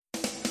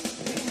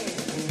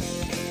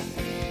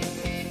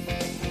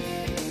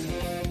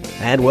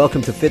And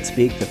welcome to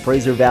Fitspeek, the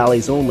Fraser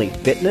Valley's only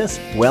fitness,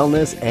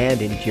 wellness,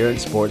 and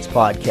endurance sports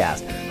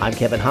podcast. I'm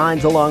Kevin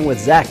Hines, along with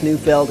Zach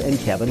Neufeld and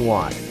Kevin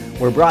Watt.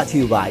 We're brought to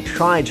you by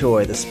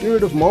TriJoy, the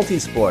spirit of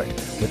multisport.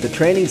 With the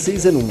training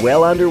season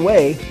well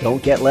underway,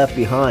 don't get left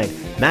behind.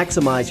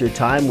 Maximize your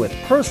time with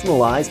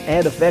personalized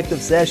and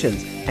effective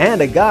sessions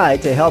and a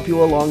guide to help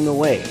you along the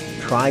way.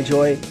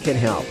 TriJoy can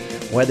help.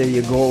 Whether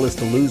your goal is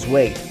to lose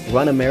weight,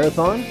 run a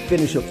marathon,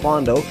 finish a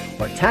fondo,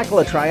 or tackle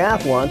a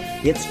triathlon,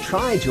 it's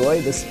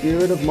TriJoy, the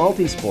spirit of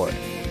multisport.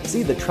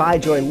 See the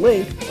TriJoy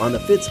link on the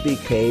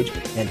Fitspeek page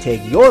and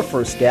take your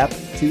first step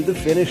to the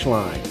finish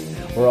line.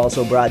 We're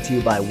also brought to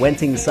you by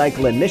Wenting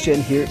Cycle and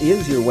Mission. Here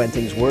is your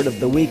Wenting's word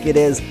of the week. It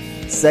is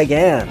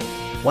Sagan.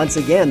 Once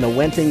again, the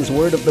Wenting's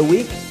word of the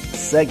week,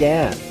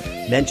 Sagan.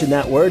 Mention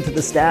that word to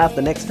the staff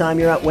the next time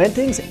you're at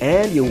Wenting's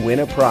and you win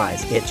a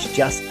prize. It's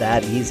just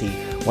that easy.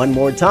 One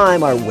more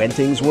time, our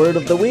Wenting's word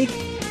of the week,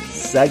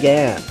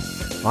 Sagan.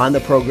 On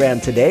the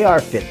program today, our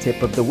Fit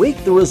Tip of the Week,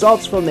 the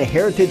results from the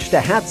Heritage to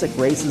Hatzic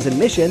races in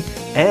Mission,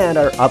 and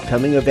our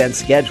upcoming event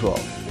schedule.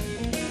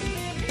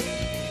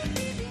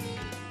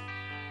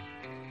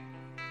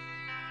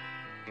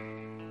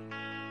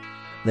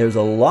 There's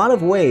a lot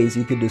of ways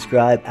you could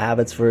describe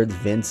Abbotsford's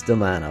Vince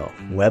Delano.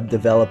 Web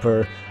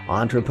developer,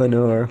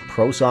 entrepreneur,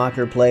 pro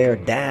soccer player,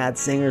 dad,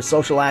 singer,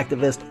 social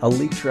activist,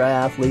 elite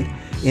triathlete.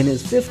 In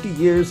his 50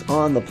 years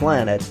on the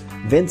planet,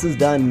 Vince has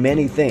done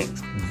many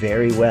things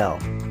very well.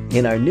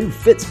 In our new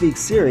Fitspeek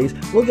series,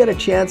 we'll get a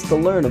chance to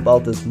learn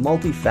about this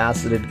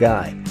multifaceted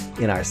guy.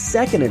 In our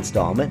second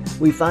installment,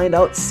 we find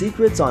out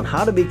secrets on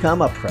how to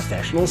become a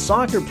professional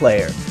soccer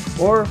player,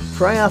 or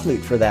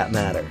triathlete for that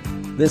matter.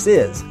 This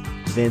is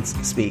Vince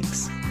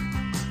Speaks.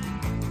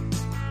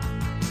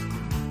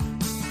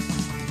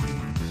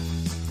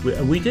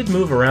 We did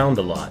move around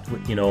a lot.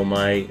 You know,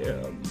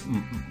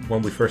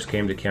 when we first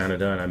came to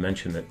Canada, and I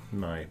mentioned that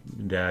my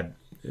dad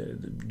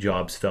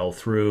jobs fell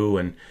through,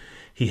 and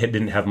he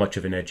didn't have much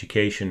of an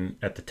education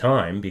at the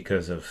time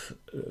because of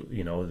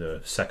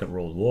the Second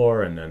World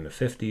War and then the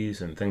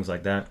 50s and things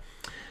like that.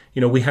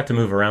 You know, we had to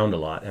move around a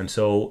lot, and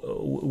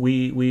so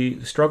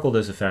we struggled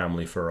as a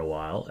family for a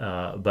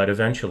while, but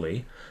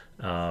eventually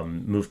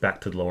moved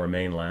back to the Lower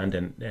Mainland,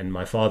 and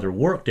my father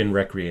worked in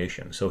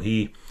recreation. So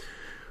he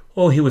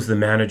was the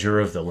manager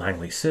of the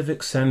Langley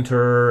Civic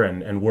Center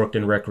and worked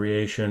in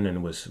recreation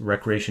and was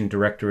recreation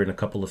director in a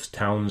couple of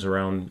towns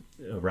around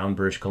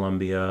British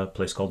Columbia, a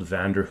place called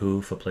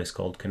Vanderhoof, a place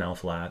called Canal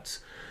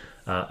Flats.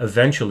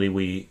 Eventually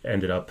we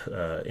ended up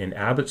in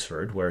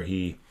Abbotsford, where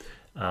he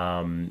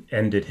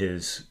ended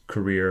his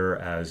career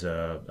as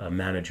a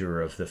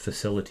manager of the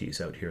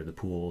facilities out here, the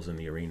pools and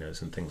the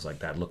arenas and things like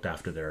that, looked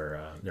after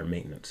their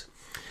maintenance.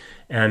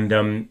 And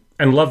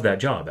loved that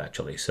job,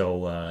 actually.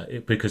 So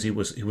because he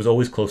was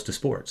always close to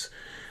sports,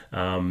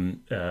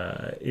 even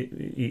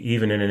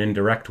in an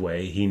indirect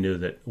way, he knew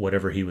that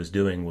whatever he was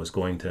doing was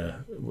going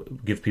to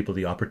give people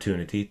the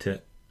opportunity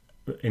to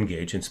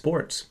engage in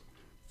sports.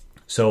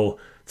 So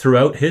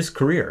throughout his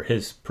career,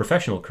 his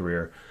professional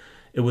career,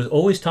 it was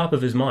always top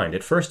of his mind.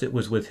 At first, it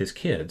was with his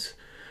kids,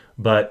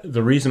 but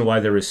the reason why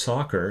there is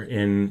soccer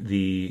in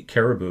the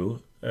Caribou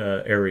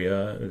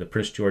area, the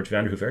Prince George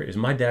Vanderhoof area, is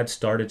my dad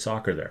started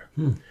soccer there.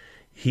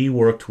 He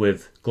worked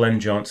with Glenn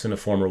Johnson, a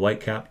former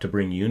Whitecap, to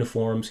bring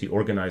uniforms. He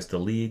organized the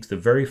leagues. The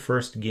very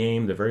first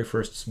game, the very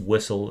first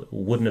whistle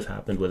wouldn't have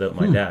happened without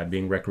my dad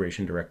being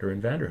recreation director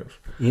in Vanderhoof.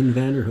 In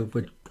Vanderhoof,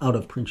 but out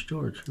of Prince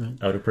George,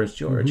 right? Out of Prince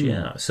George,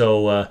 yeah.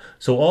 So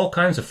all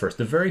kinds of firsts.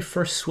 The very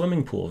first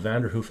swimming pool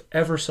Vanderhoof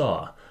ever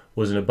saw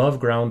was an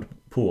above-ground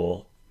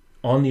pool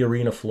on the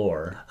arena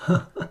floor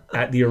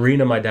at the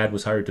arena my dad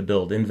was hired to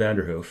build in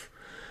Vanderhoof.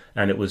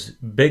 And it was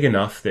big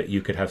enough that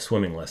you could have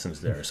swimming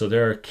lessons there. So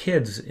there are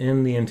kids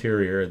in the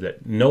interior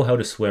that know how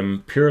to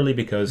swim purely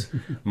because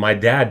my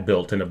dad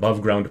built an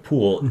above-ground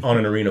pool on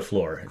an arena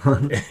floor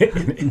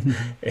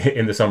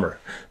in the summer,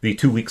 the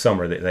 2-week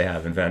summer that they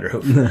have in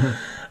Vanderhoof.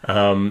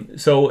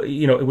 So,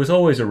 it was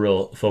always a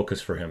real focus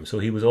for him. So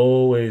he was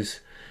always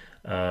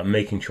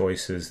making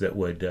choices that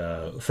would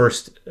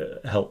first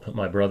help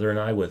my brother and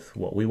I with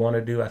what we want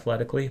to do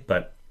athletically,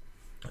 but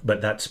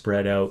that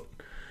spread out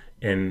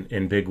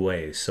in big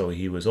ways. So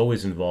he was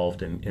always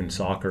involved in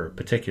soccer,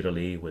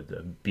 particularly with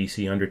the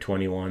BC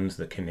under-21s,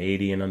 the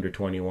Canadian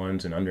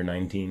under-21s and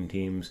under-19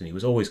 teams, and he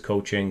was always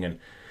coaching. And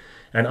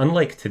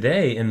unlike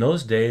today, in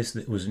those days,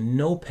 there was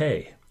no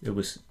pay. It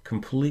was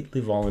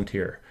completely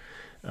volunteer.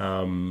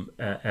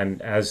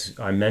 And as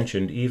I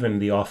mentioned, even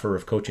the offer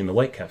of coaching the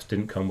Whitecaps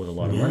didn't come with a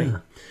lot of money.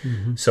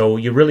 Mm-hmm. So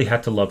you really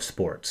had to love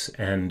sports.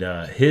 And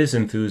his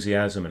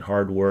enthusiasm and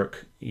hard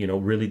work,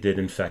 really did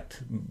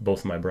infect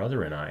both my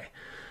brother and I.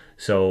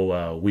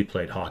 So we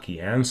played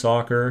hockey and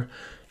soccer,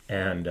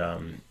 and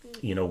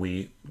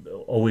we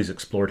always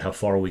explored how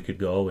far we could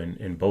go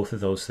in both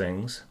of those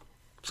things.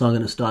 So I'm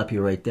going to stop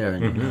you right there,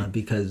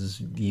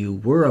 because you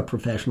were a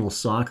professional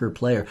soccer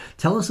player.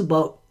 Tell us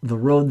about the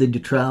road that you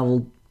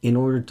traveled in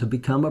order to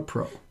become a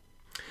pro.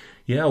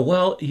 Yeah,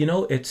 well,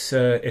 it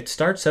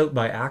starts out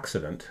by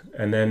accident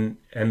and then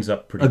ends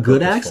up pretty A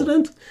good purposeful.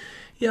 accident?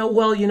 Yeah,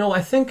 well,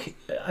 I think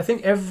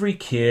every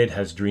kid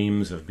has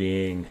dreams of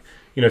being,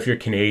 if you're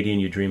Canadian,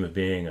 you dream of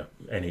being an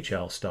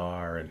NHL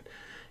star, and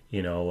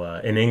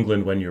in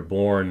England, when you're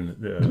born,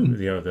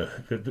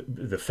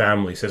 the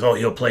family says, "Oh,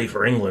 he'll play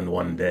for England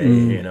one day,"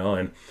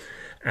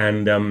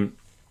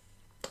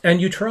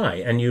 and you try,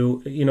 and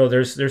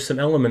there's some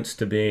elements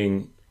to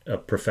being a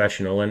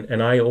professional,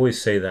 and I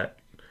always say that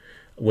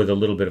with a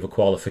little bit of a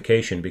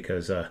qualification,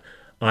 because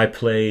I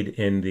played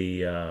in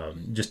the,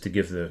 just to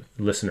give the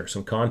listener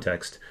some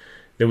context,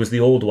 there was the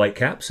old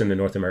Whitecaps in the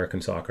North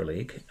American Soccer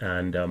League,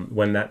 and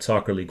when that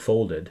soccer league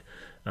folded,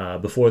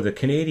 before the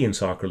Canadian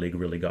Soccer League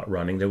really got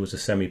running, there was a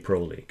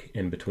semi-pro league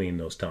in between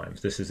those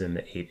times. This is in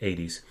the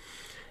 80s.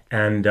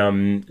 And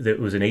it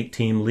was an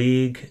 8-team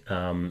league.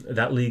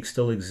 That league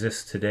still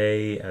exists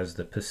today as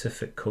the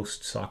Pacific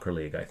Coast Soccer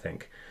League, I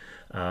think.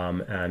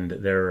 And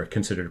they're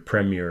considered a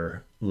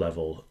premier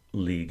level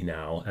league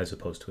now, as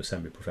opposed to a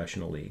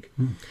semi-professional league.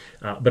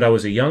 But I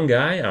was a young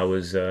guy.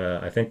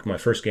 I think my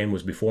first game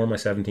was before my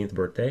 17th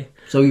birthday.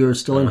 So you were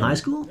still in high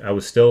school? I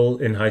was still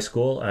in high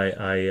school.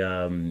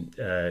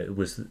 It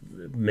was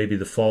maybe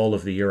the fall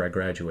of the year I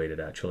graduated,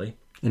 actually.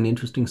 An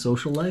interesting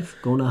social life,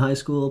 going to high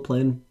school,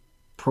 playing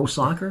pro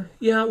soccer?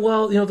 Yeah,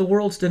 well, the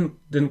worlds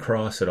didn't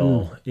cross at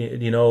all.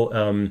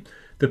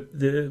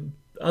 The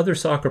other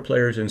soccer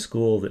players in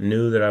school that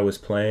knew that I was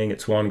playing at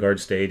Swangard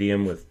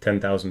Stadium with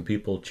 10,000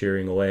 people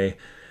cheering away,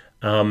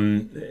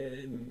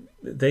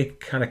 they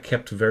kind of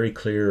kept very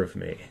clear of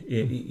me.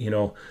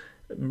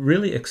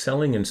 Really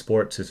excelling in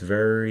sports is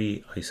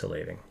very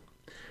isolating.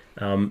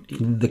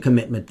 The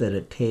commitment that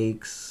it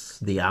takes,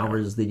 the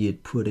hours that you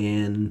put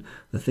in,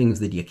 the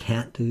things that you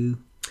can't do.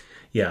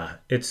 Yeah,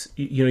 it's,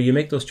 you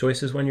make those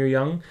choices when you're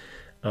young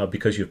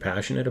because you're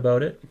passionate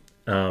about it.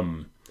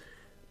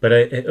 But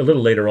a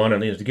little later on,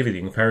 and to give you the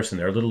comparison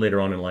there, a little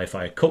later on in life,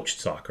 I coached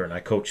soccer, and I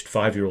coached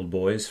 5-year-old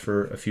boys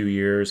for a few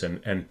years.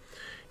 And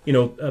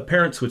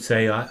parents would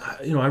say, I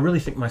really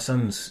think my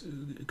sons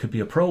could be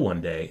a pro one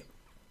day.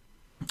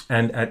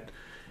 And at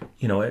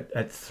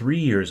 3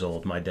 years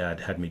old, my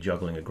dad had me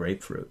juggling a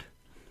grapefruit.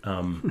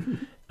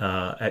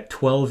 At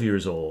 12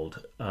 years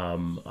old,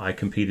 I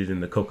competed in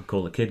the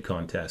Coca-Cola Kid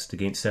Contest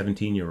against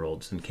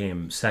 17-year-olds and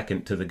came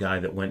second to the guy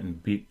that went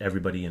and beat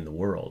everybody in the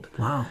world.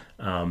 Wow.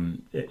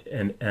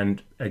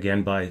 And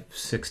again, by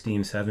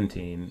 16,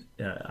 17,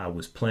 I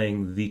was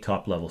playing the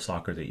top-level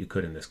soccer that you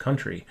could in this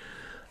country.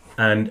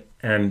 And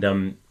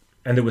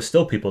there was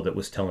still people that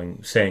was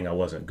saying I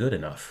wasn't good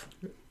enough.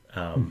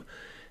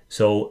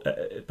 So,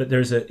 but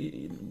there's a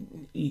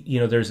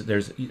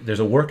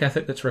work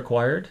ethic that's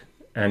required.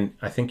 And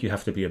I think you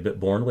have to be a bit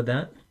born with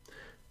that.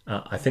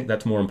 I think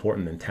that's more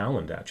important than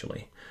talent,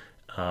 actually,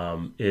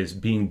 is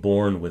being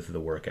born with the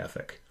work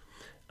ethic.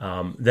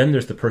 Then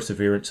there's the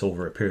perseverance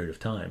over a period of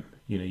time.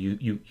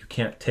 You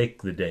can't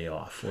take the day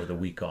off or the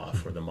week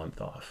off or the month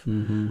off.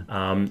 Mm-hmm.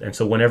 And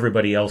so when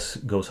everybody else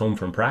goes home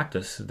from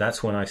practice,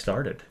 that's when I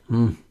started.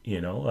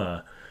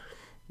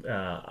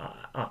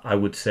 I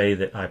would say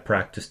that I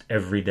practiced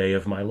every day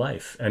of my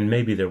life. And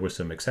maybe there were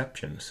some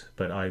exceptions,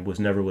 but I was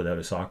never without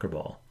a soccer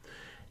ball.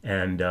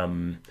 And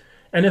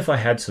if I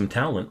had some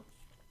talent,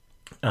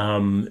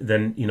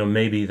 then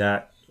maybe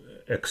that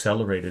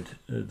accelerated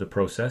the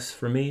process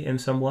for me in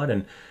somewhat.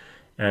 And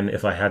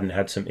if I hadn't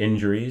had some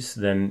injuries,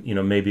 then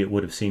maybe it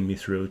would have seen me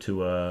through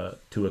to a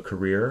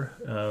career.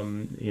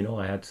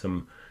 I had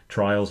some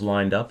trials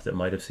lined up that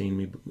might have seen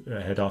me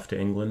head off to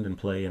England and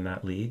play in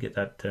that league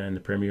in the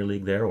Premier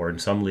League there, or in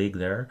some league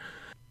there.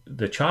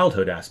 The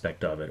childhood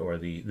aspect of it, or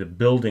the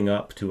building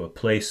up to a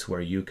place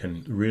where you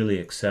can really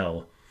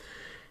excel,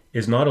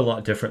 is not a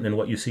lot different than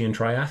what you see in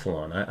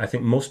triathlon. I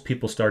think most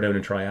people start out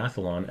in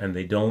triathlon and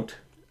they don't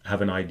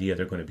have an idea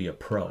they're going to be a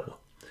pro.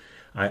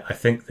 I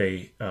think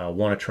they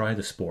want to try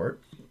the sport,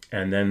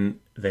 and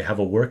then they have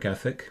a work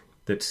ethic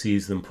that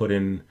sees them put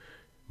in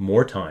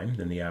more time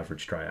than the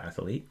average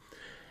triathlete.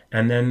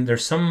 And then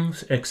there's some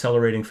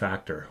accelerating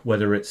factor,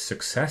 whether it's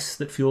success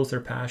that fuels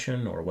their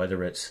passion, or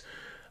whether it's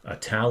a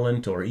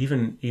talent, or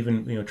even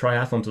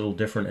triathlon's a little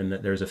different in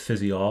that there's a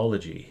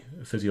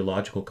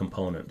physiological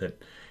component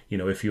that,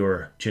 if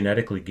you're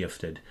genetically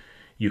gifted,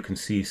 you can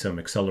see some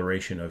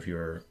acceleration of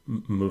your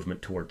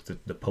movement towards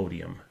the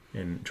podium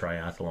in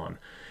triathlon.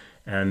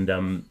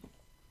 And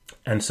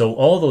so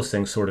all those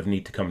things sort of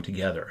need to come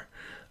together.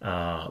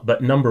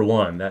 But number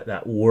one,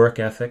 that work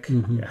ethic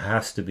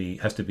has to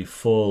be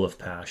full of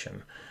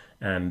passion,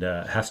 and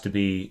has to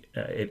be.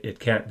 It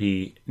can't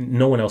be.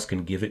 No one else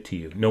can give it to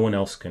you. No one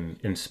else can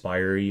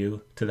inspire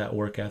you to that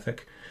work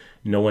ethic.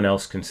 No one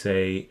else can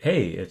say,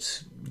 "Hey,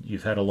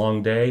 you've had a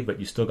long day,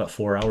 but you still got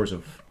 4 hours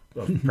of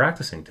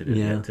practicing to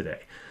do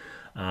today."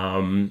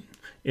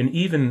 in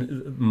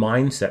even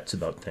mindsets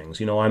about things.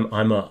 You know,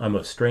 I'm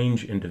a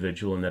strange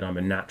individual in that I'm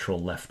a natural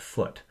left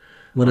foot.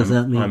 What does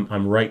that mean?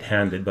 I'm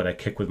right-handed, but I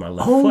kick with my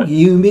left foot. Oh,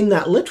 you mean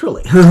that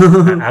literally?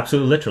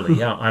 Absolutely, literally,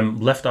 yeah.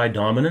 I'm left-eye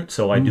dominant,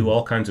 so I do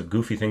all kinds of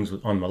goofy things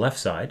on my left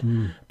side,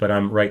 but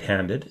I'm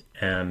right-handed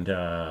and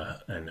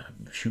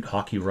shoot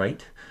hockey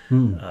right,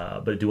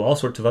 but do all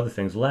sorts of other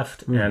things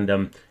left.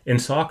 And in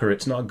soccer,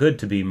 it's not good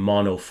to be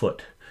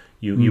mono-foot.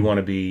 You want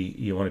to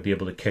be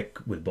able to kick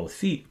with both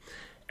feet.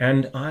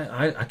 And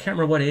I can't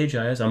remember what age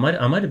I was. I might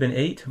have been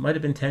 8, might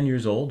have been 10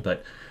 years old,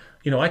 but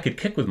you know, I could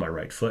kick with my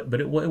right foot,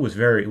 but it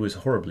was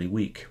horribly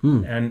weak.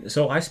 And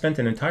so I spent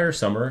an entire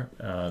summer,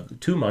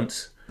 2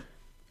 months,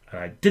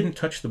 and I didn't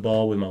touch the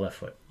ball with my left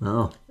foot.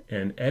 Oh.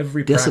 And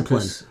every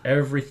Discipline. practice,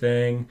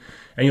 everything.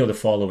 And, you know, the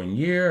following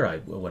year, I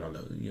went on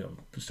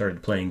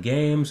started playing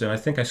games, and I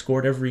think I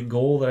scored every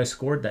goal that I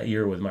scored that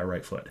year with my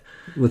right foot.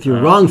 With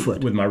your wrong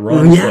foot. With my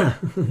wrong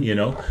foot, you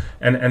know.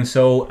 And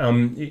so,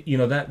 you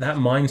know, that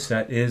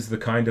mindset is the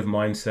kind of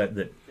mindset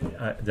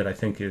that I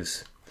think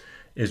is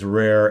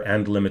rare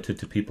and limited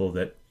to people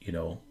that, you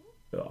know,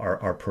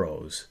 are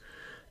pros.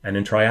 And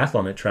in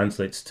triathlon, it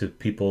translates to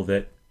people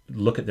that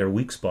look at their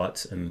weak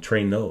spots and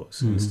train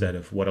those instead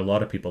of what a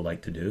lot of people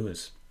like to do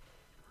is,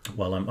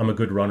 well, I'm a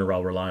good runner,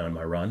 I'll rely on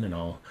my run and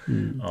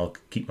I'll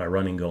keep my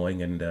running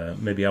going,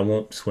 and maybe I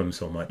won't swim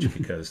so much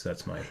because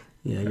that's my...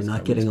 Yeah, you're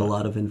not getting a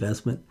lot of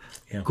investment.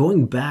 Yeah.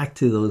 Going back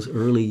to those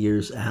early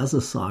years as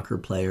a soccer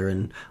player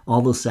and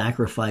all those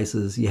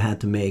sacrifices you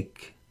had to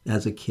make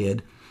as a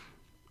kid,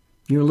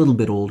 you're a little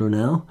bit older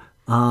now.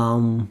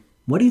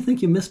 What do you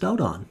think you missed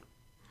out on?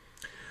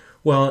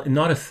 Well,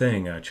 not a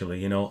thing,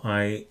 actually. You know,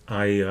 I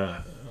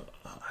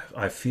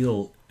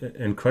feel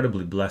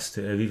incredibly blessed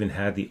to have even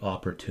had the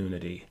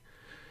opportunity,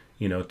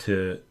 you know,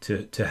 to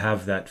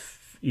have that,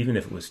 even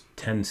if it was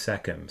 10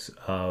 seconds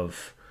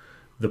of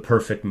the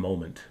perfect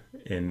moment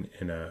in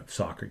a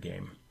soccer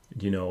game.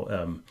 You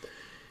know,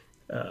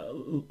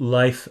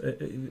 life,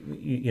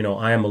 you know,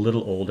 I am a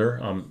little older.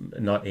 I'm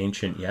not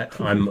ancient yet.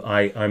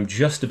 I'm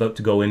just about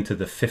to go into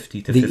the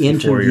 50 to 54-year-old. The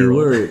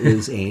interviewer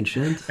is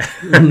ancient.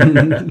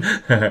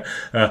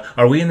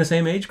 Are we in the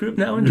same age group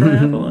now in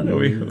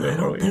triathlon? I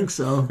don't think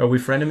so. Are we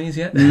frenemies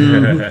yet?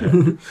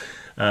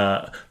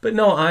 But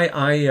no,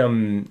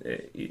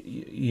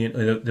 you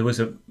know, there was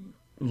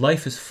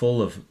life is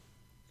full of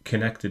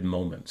connected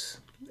moments,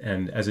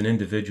 and as an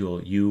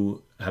individual,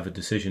 you have a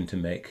decision to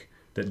make.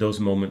 That those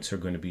moments are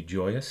going to be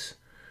joyous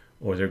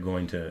or they're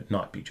going to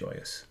not be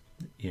joyous,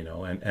 you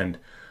know, and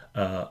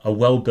a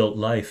well-built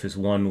life is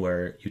one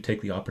where you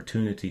take the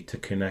opportunity to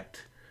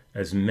connect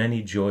as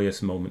many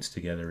joyous moments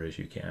together as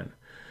you can.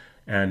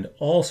 And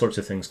all sorts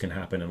of things can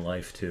happen in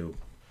life to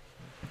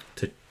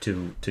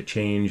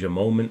change a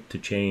moment, to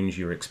change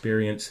your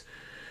experience.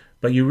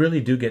 But you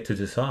really do get to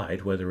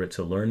decide whether it's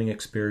a learning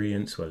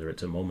experience, whether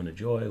it's a moment of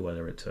joy,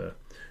 whether it's a,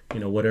 you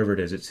know, whatever it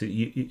is. It's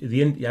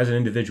as an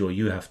individual,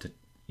 you have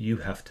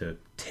to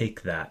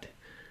take that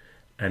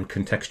and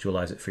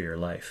contextualize it for your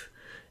life.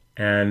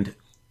 And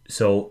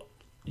so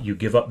you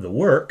give up the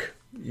work,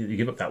 you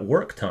give up that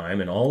work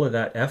time and all of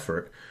that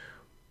effort.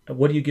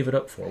 What do you give it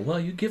up for? Well,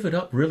 you give it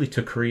up really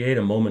to create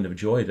a moment of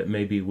joy that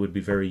maybe would be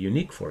very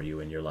unique for you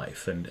in your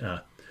life. And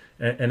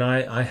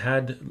I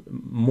had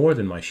more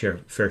than my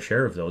fair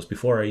share of those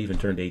before I even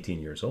turned 18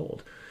 years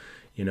old.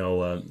 You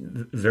know,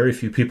 very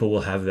few people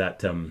will have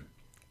that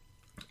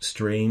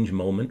strange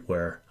moment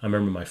where I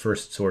remember my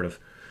first sort of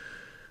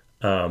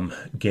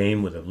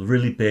game with a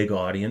really big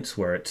audience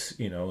where it's,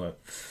 you know,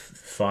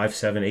 5,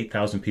 7,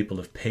 8,000 people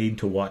have paid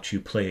to watch you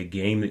play a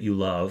game that you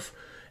love,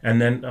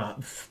 and then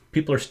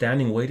people are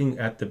standing waiting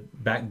at the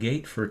back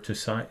gate to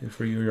sign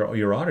for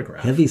your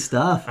autograph. Heavy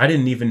stuff. I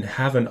didn't even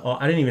have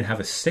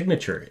a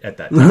signature at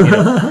that time. You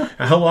know?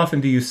 How often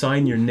do you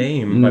sign your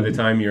name by the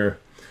time you're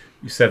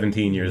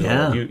 17 years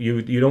old?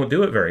 You don't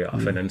do it very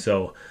often, and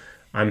so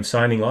I'm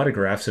signing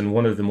autographs, and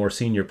one of the more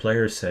senior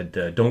players said,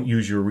 "Don't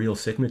use your real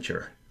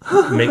signature."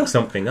 Make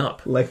something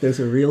up. Like there's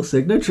a real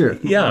signature.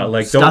 Yeah,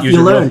 like Stuff don't use you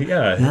your learn. real,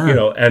 yeah, you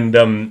know.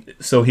 And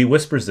so he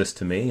whispers this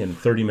to me, and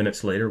 30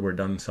 minutes later we're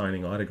done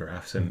signing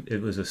autographs, and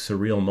it was a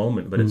surreal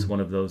moment. But it's one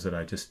of those that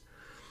I just,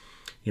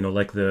 you know,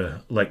 like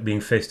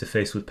being face to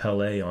face with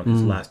Pelé on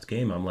his last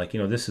game. I'm like,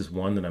 you know, this is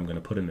one that I'm going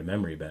to put in the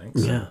memory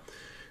banks. Yeah.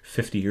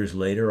 50 years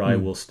later, I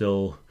will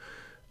still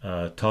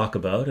talk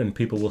about, and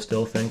people will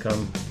still think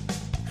I'm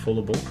full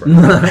of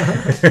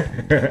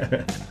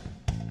bullcrap.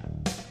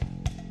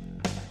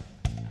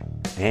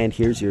 And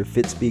here's your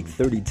Fitspeek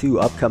 32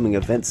 upcoming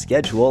event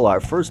schedule. Our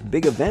first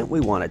big event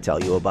we want to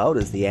tell you about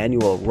is the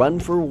annual Run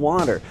for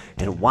Water.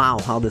 And wow,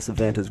 how this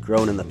event has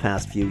grown in the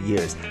past few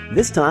years.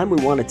 This time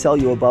we want to tell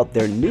you about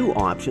their new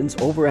options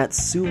over at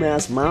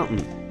Sumas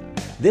Mountain.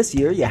 This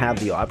year you have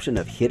the option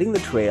of hitting the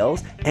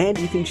trails, and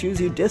you can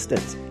choose your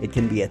distance. It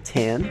can be a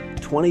 10,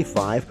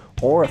 25,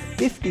 or a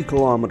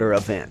 50-kilometer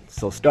event.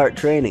 So start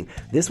training.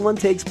 This one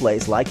takes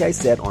place, like I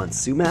said, on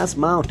Sumas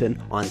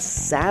Mountain on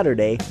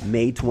Saturday,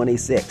 May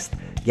 26th.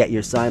 Get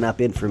your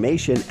sign-up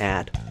information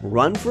at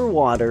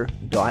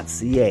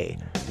runforwater.ca.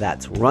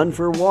 That's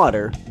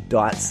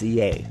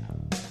runforwater.ca.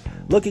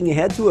 Looking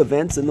ahead to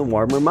events in the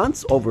warmer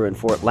months, over in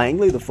Fort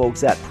Langley, the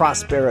folks at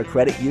Prospera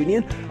Credit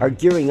Union are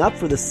gearing up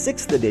for the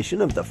 6th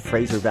edition of the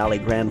Fraser Valley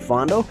Grand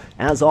Fondo.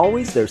 As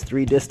always, there's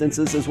 3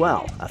 distances as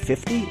well, a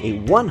 50, a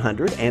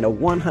 100, and a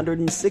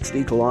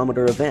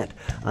 160-kilometer event.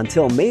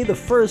 Until May the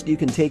 1st, you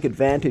can take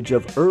advantage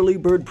of early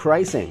bird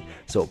pricing.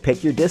 So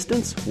pick your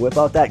distance, whip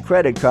out that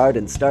credit card,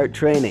 and start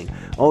training.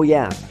 Oh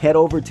yeah, head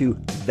over to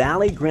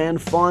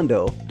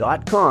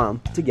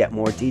valleygrandfondo.com to get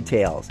more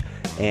details.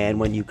 And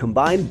when you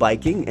combine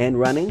biking and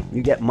running,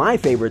 you get my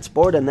favorite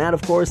sport, and that,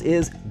 of course,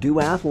 is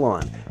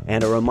duathlon.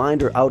 And a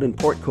reminder, out in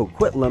Port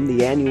Coquitlam,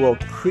 the annual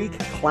Creek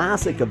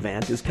Classic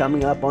event is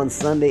coming up on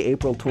Sunday,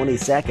 April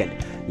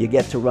 22nd. You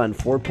get to run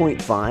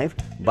 4.5,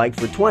 bike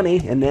for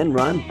 20, and then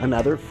run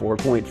another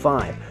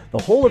 4.5. The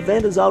whole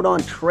event is out on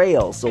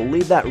trails, so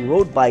leave that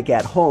road bike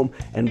at home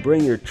and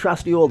bring your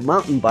trusty old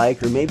mountain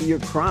bike or maybe your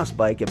cross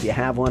bike if you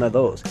have one of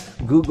those.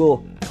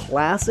 Google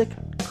Classic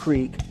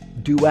Creek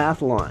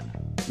Duathlon.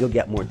 You'll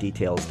get more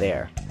details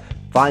there.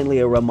 Finally,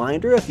 a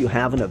reminder, if you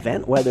have an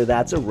event, whether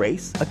that's a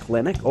race, a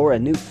clinic, or a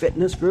new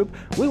fitness group,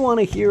 we want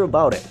to hear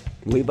about it.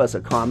 Leave us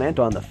a comment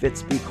on the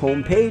Fitspeek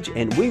homepage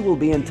and we will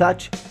be in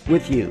touch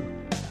with you.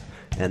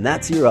 And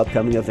that's your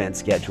upcoming event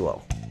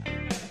schedule.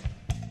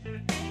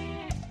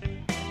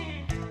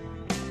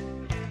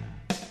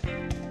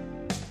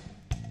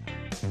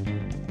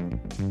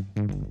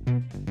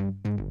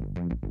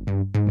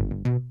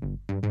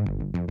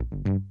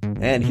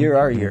 And here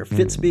are your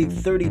Fitspeek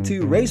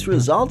 32 race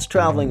results,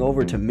 traveling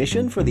over to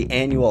Mission for the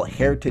annual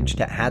Heritage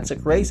to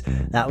Hatzic race.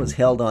 That was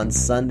held on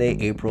Sunday,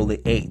 April the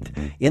 8th.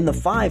 In the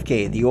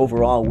 5K, the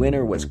overall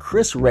winner was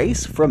Chris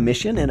Race from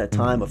Mission in a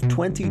time of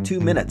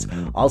 22 minutes.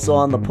 Also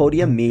on the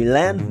podium,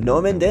 Milan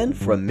Nomenden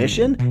from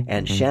Mission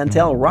and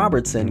Chantel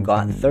Robertson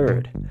got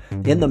third.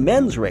 In the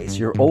men's race,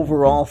 your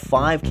overall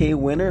 5K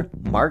winner,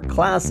 Mark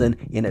Klassen,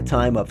 in a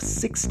time of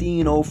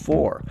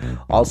 16:04.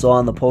 Also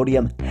on the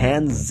podium,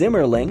 Hans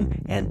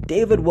Zimmerling and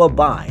David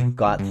Wabai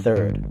got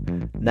third.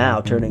 Now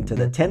turning to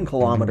the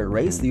 10-kilometer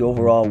race, the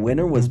overall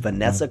winner was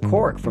Vanessa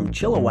Cork from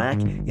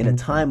Chilliwack in a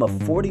time of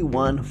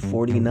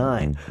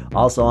 41:49.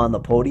 Also on the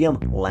podium,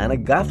 Lana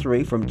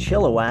Guthrie from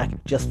Chilliwack,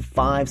 just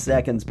 5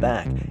 seconds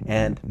back,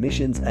 and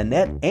Mission's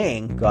Annette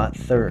Ang got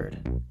third.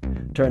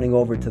 Turning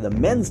over to the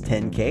men's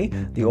 10K,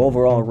 the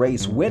overall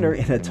race winner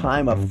in a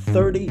time of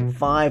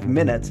 35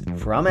 minutes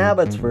from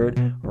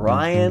Abbotsford,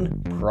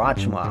 Ryan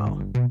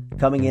Prochmau.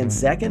 Coming in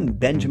second,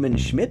 Benjamin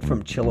Schmidt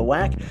from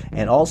Chilliwack,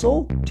 and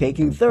also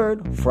taking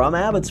third from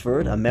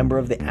Abbotsford, a member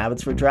of the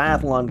Abbotsford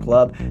Triathlon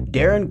Club,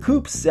 Darren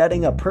Coop,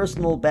 setting a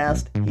personal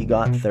best. He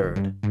got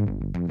third.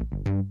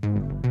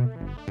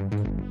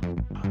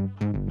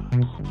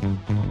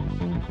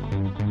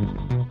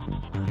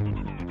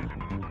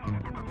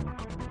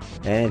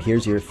 And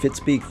here's your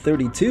Fitspeek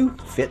 32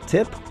 Fit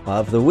Tip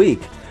of the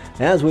Week.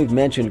 As we've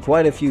mentioned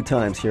quite a few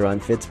times here on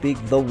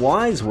Fitspeek, the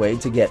wise way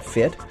to get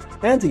fit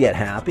and to get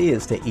happy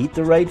is to eat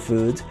the right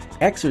foods,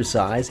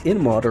 exercise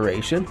in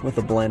moderation with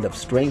a blend of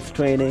strength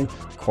training,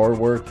 core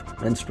work,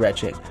 and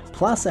stretching,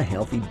 plus a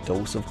healthy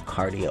dose of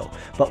cardio.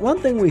 But one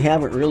thing we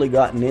haven't really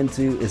gotten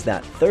into is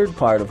that third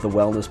part of the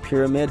wellness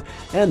pyramid,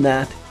 and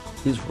that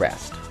is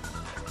rest.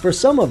 For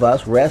some of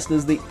us, rest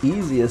is the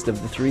easiest of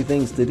the 3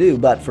 things to do,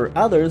 but for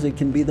others, it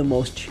can be the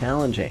most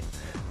challenging.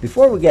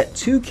 Before we get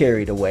too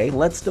carried away,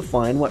 let's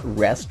define what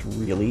rest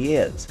really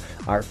is.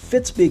 Our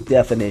Fitspeek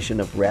definition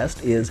of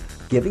rest is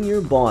giving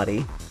your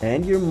body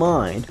and your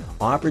mind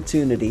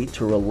opportunity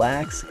to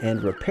relax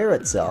and repair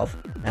itself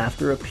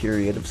after a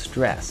period of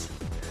stress.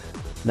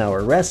 Now,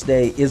 a rest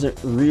day isn't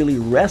really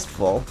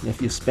restful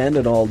if you spend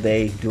it all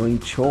day doing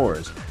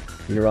chores.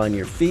 You're on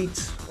your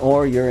feet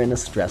or you're in a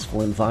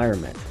stressful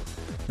environment.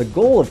 The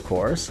goal, of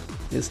course,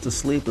 is to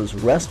sleep as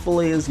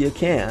restfully as you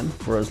can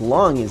for as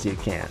long as you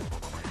can.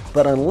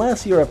 But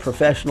unless you're a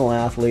professional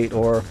athlete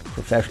or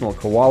professional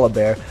koala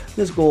bear,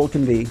 this goal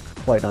can be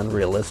quite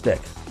unrealistic.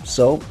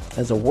 So,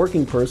 as a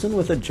working person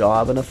with a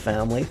job and a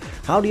family,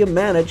 how do you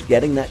manage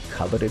getting that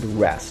coveted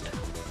rest?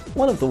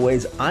 One of the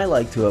ways I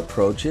like to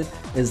approach it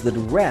is that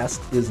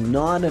rest is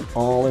not an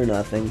all or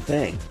nothing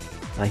thing.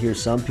 I hear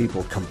some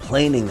people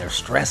complaining they're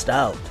stressed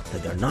out,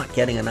 that they're not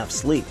getting enough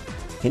sleep.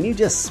 Can you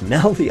just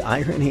smell the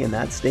irony in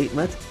that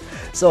statement?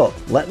 So,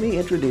 let me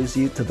introduce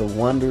you to the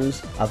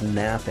wonders of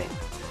napping.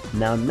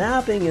 Now,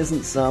 napping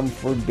isn't some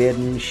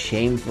forbidden,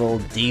 shameful,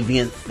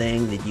 deviant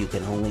thing that you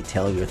can only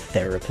tell your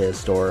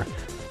therapist or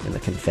in the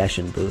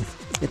confession booth.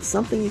 It's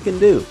something you can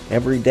do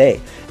every day,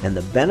 and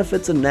the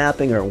benefits of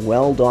napping are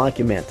well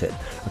documented.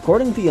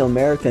 According to the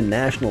American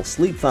National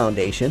Sleep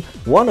Foundation,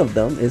 one of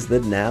them is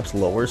that naps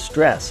lower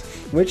stress,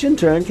 which in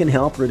turn can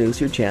help reduce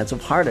your chance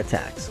of heart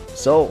attacks.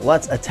 So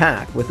let's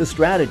attack with a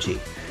strategy.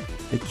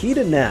 The key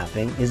to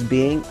napping is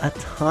being a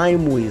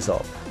time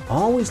weasel,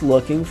 always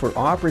looking for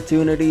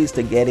opportunities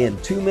to get in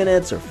 2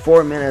 minutes or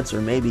 4 minutes or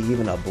maybe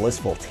even a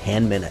blissful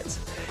 10 minutes.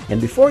 And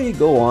before you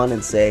go on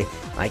and say,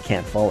 I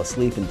can't fall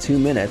asleep in 2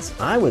 minutes,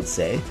 I would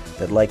say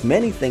that like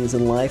many things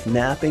in life,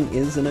 napping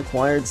is an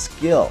acquired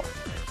skill.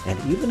 And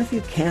even if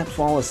you can't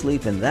fall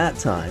asleep in that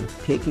time,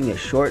 taking a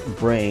short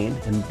brain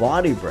and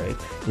body break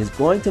is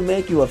going to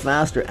make you a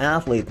faster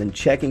athlete than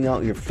checking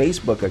out your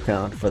Facebook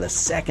account for the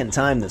second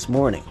time this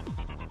morning.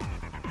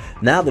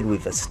 Now that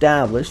we've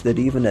established that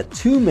even a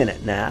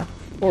 2-minute nap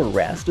or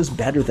rest is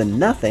better than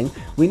nothing,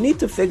 we need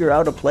to figure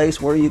out a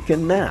place where you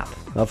can nap.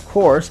 Of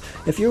course,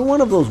 if you're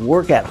one of those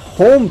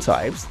work-at-home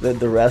types that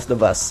the rest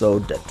of us so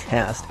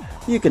detest,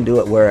 you can do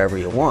it wherever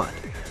you want.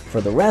 For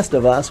the rest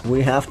of us,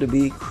 we have to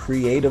be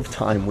creative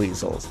time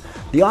weasels.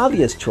 The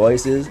obvious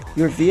choice is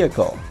your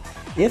vehicle.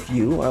 If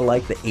you are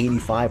like the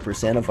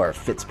 85% of our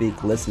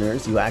Fitspeek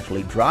listeners, you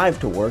actually drive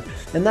to work,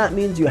 and that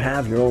means you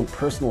have your own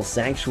personal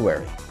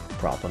sanctuary.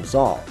 Problem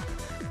solved.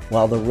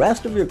 While the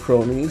rest of your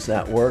cronies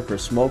at work are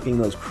smoking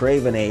those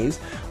Craven A's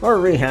or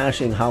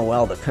rehashing how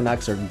well the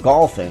Canucks are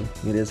golfing,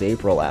 it is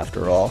April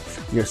after all,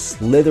 you're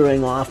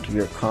slithering off to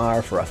your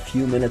car for a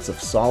few minutes of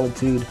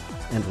solitude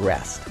and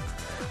rest.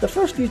 The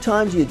first few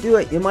times you do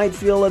it, you might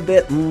feel a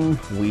bit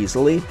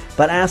weaselly,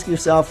 but ask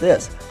yourself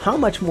this: how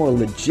much more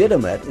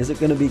legitimate is it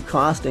going to be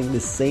costing the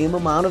same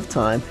amount of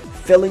time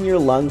filling your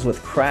lungs with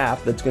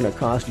crap that's going to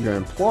cost your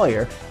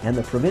employer and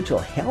the provincial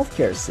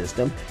healthcare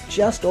system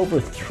just over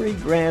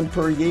 $3,000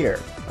 per year,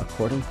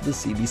 according to the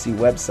CBC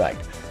website?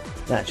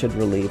 That should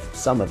relieve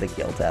some of the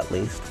guilt at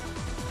least.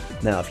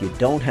 Now, if you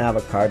don't have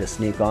a car to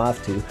sneak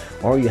off to,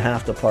 or you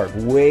have to park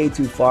way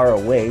too far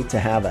away to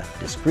have a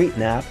discreet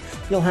nap,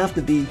 you'll have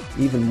to be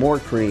even more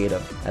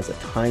creative as a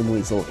time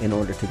weasel in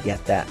order to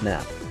get that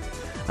nap.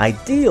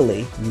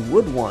 Ideally, you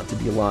would want to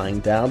be lying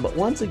down, but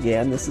once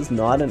again, this is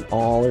not an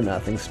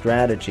all-or-nothing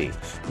strategy.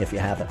 If you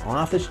have an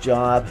office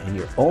job in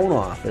your own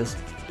office,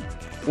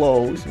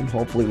 close and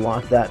hopefully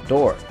lock that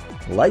door.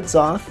 Lights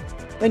off,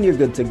 and you're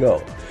good to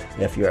go.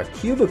 If you're a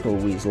cubicle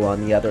weasel,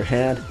 on the other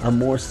hand, a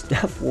more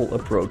stealthful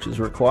approach is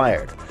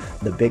required.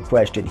 The big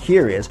question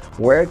here is,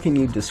 where can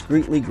you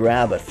discreetly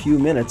grab a few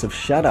minutes of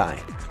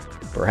shut-eye?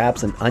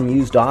 Perhaps an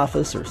unused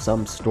office or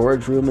some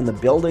storage room in the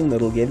building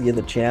that'll give you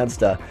the chance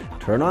to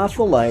turn off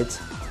the lights,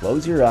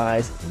 close your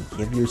eyes, and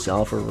give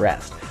yourself a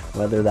rest,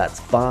 whether that's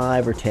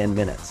 5 or 10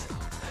 minutes.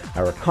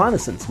 A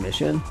reconnaissance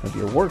mission of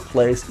your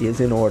workplace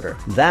is in order.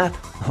 That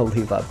I'll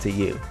leave up to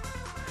you.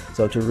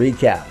 So to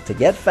recap, to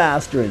get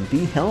faster and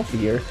be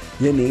healthier,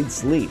 you need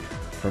sleep.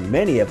 For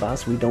many of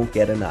us, we don't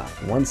get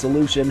enough. One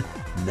solution,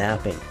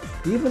 napping.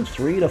 Even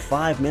 3 to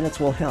 5 minutes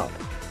will help.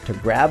 To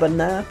grab a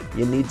nap,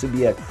 you need to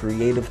be a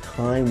creative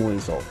time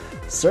weasel.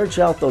 Search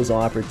out those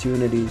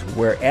opportunities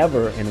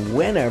wherever and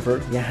whenever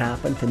you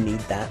happen to need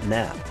that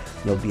nap.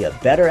 You'll be a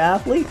better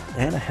athlete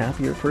and a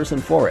happier person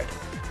for it.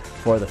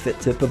 For the Fit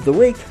Tip of the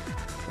Week,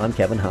 I'm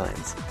Kevin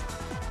Hines.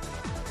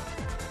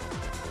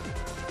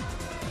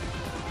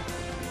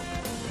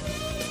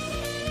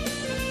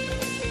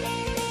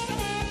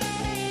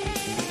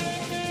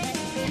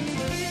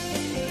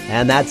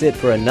 And that's it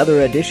for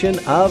another edition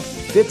of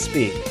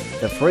Fitspeek,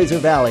 the Fraser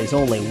Valley's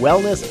only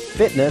wellness,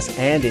 fitness,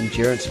 and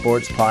endurance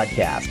sports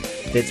podcast.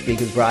 Fitspeek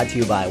is brought to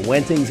you by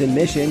Wentings in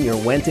Mission. Your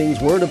Wentings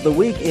word of the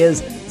week is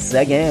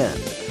Sagan.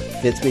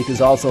 Fitspeek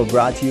is also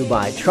brought to you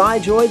by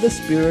TriJoy, the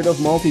spirit of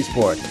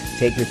multisport.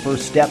 Take your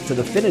first step to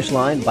the finish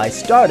line by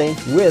starting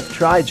with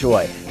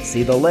TriJoy.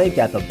 See the link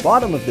at the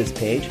bottom of this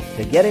page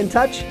to get in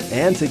touch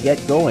and to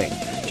get going.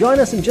 Join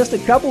us in just a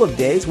couple of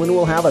days when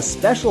we'll have a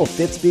special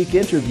Fitspeek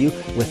interview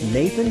with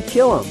Nathan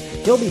Killam.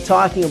 He'll be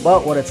talking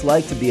about what it's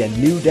like to be a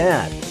new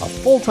dad, a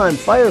full-time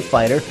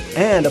firefighter,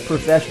 and a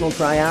professional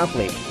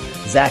triathlete.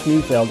 Zach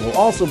Neufeld will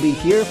also be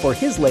here for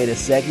his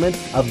latest segment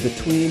of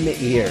Between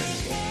the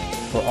Ears.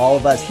 For all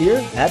of us here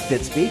at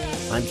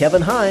Fitspeek, I'm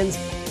Kevin Hines.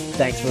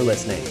 Thanks for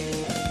listening.